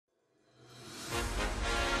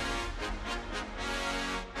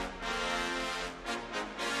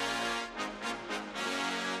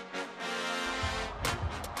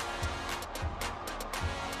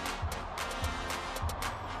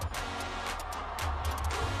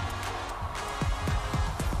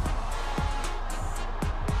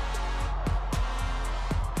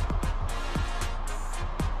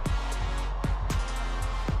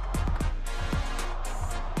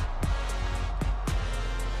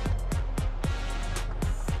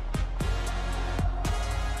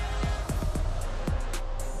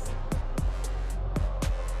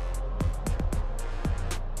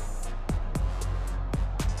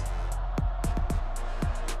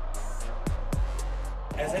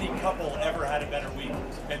Has any couple ever had a better week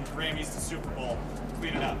than Grammys to Super Bowl?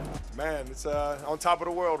 Tweet it out. Man, it's on top of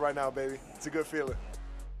the world right now, baby. It's a good feeling.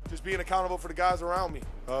 Just being accountable for the guys around me,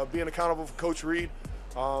 being accountable for Coach Reid,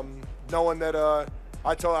 knowing that I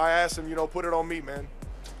asked him, put it on me, man.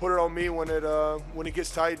 Put it on me when it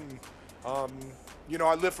gets tight, and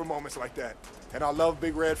I live for moments like that. And I love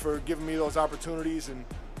Big Red for giving me those opportunities, and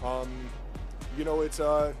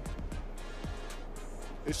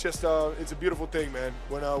it's just it's a beautiful thing, man.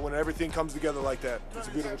 When everything comes together like that, it's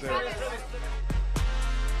a beautiful thing.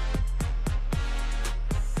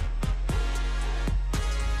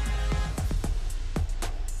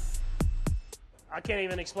 I can't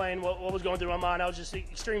even explain what was going through my mind. I was just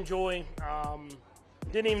extreme joy.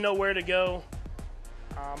 Didn't even know where to go.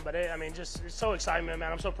 Just it's so excitement,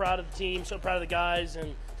 man. I'm so proud of the team, so proud of the guys,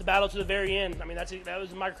 and the battle to the very end. I mean, that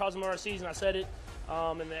was a microcosm of our season. I said it,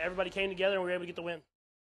 and everybody came together, and we were able to get the win.